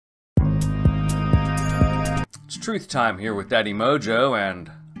Truth time here with Daddy Mojo,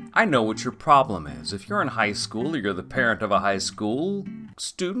 and I know what your problem is. If you're in high school or you're the parent of a high school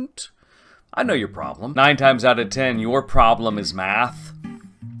student, I know your problem. 9 times out of 10, your problem is math.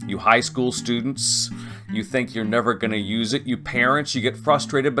 You high school students, you think you're never going to use it. You parents, you get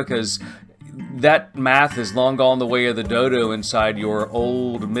frustrated because that math is long gone the way of the dodo inside your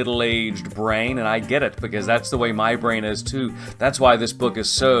old, middle-aged brain, and I get it, because that's the way my brain is too. That's why this book is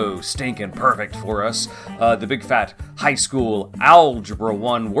so stinking perfect for us. The Big Fat High School Algebra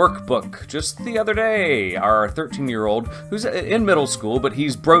 1 Workbook. Just the other day, our 13-year-old, who's in middle school, but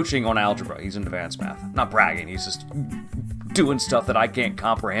he's broaching on algebra. He's in advanced math. Not bragging, he's just doing stuff that I can't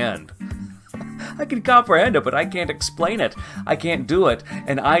comprehend. I can comprehend it, but I can't explain it. I can't do it,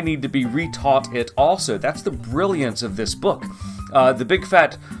 and I need to be retaught it also. That's the brilliance of this book. The Big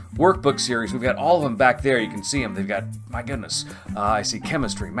Fat Workbook series, we've got all of them back there. You can see them. They've got, my goodness, I see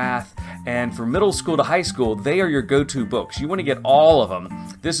chemistry, math, and from middle school to high school, they are your go-to books. You want to get all of them.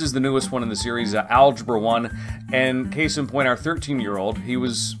 This is the newest one in the series, Algebra 1, and case in point, our 13-year-old,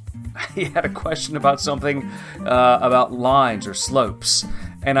 he had a question about something about lines or slopes.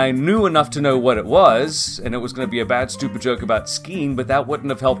 And I knew enough to know what it was, and it was going to be a bad, stupid joke about skiing, but that wouldn't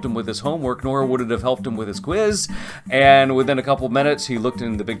have helped him with his homework, nor would it have helped him with his quiz. And within a couple minutes, he looked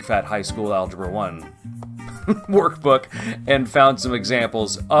in the Big Fat High School Algebra 1 workbook and found some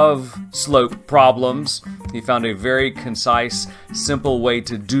examples of slope problems. He found a very concise, simple way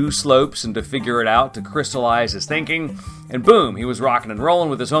to do slopes and to figure it out, to crystallize his thinking. And boom, he was rocking and rolling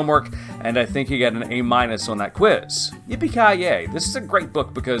with his homework, and I think he got an A- on that quiz. Yippee-ki-yay. This is a great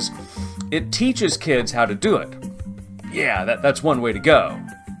book because it teaches kids how to do it. Yeah, that's one way to go.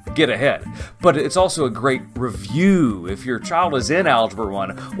 Get ahead. But it's also a great review. If your child is in Algebra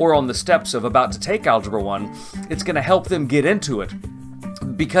 1 or on the steps of about to take Algebra 1, it's going to help them get into it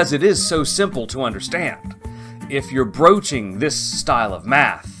because it is so simple to understand. If you're broaching this style of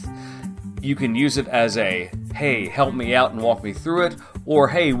math, you can use it as a, hey, help me out and walk me through it, or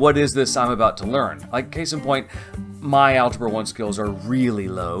hey, what is this I'm about to learn? Like, case in point, my Algebra 1 skills are really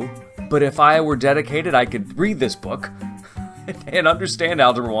low, but if I were dedicated, I could read this book and understand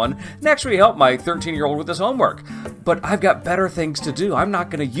Algebra 1 and actually help my 13-year-old with his homework. But I've got better things to do. I'm not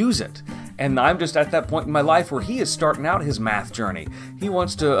going to use it. And I'm just at that point in my life where he is starting out his math journey. He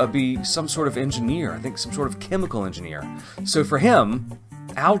wants to be some sort of engineer, I think some sort of chemical engineer. So for him,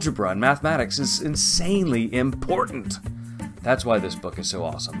 algebra and mathematics is insanely important. That's why this book is so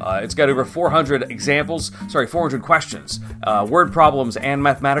awesome. It's got over 400 questions, word problems and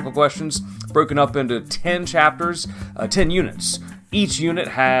mathematical questions, broken up into 10 chapters, 10 units. Each unit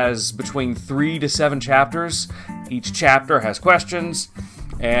has between 3 to 7 chapters. Each chapter has questions,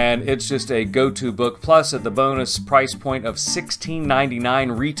 and it's just a go-to book. Plus, at the bonus price point of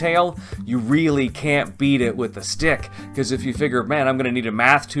 $16.99 retail, you really can't beat it with the stick. Because if you figure, man, I'm going to need a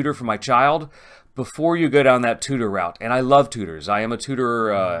math tutor for my child, before you go down that tutor route, and I love tutors. I am a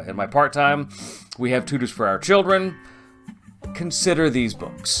tutor in my part-time. We have tutors for our children. Consider these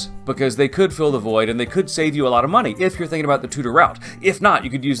books, because they could fill the void and they could save you a lot of money if you're thinking about the tutor route. If not, you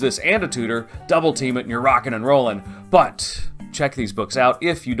could use this and a tutor, double team it, and you're rocking and rolling. But check these books out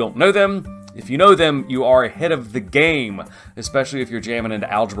if you don't know them. If you know them, you are ahead of the game, especially if you're jamming into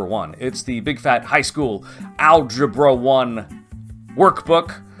Algebra 1. It's the Big Fat High School Algebra 1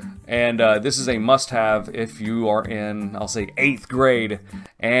 Workbook. And this is a must-have if you are in, I'll say, 8th grade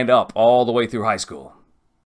and up all the way through high school.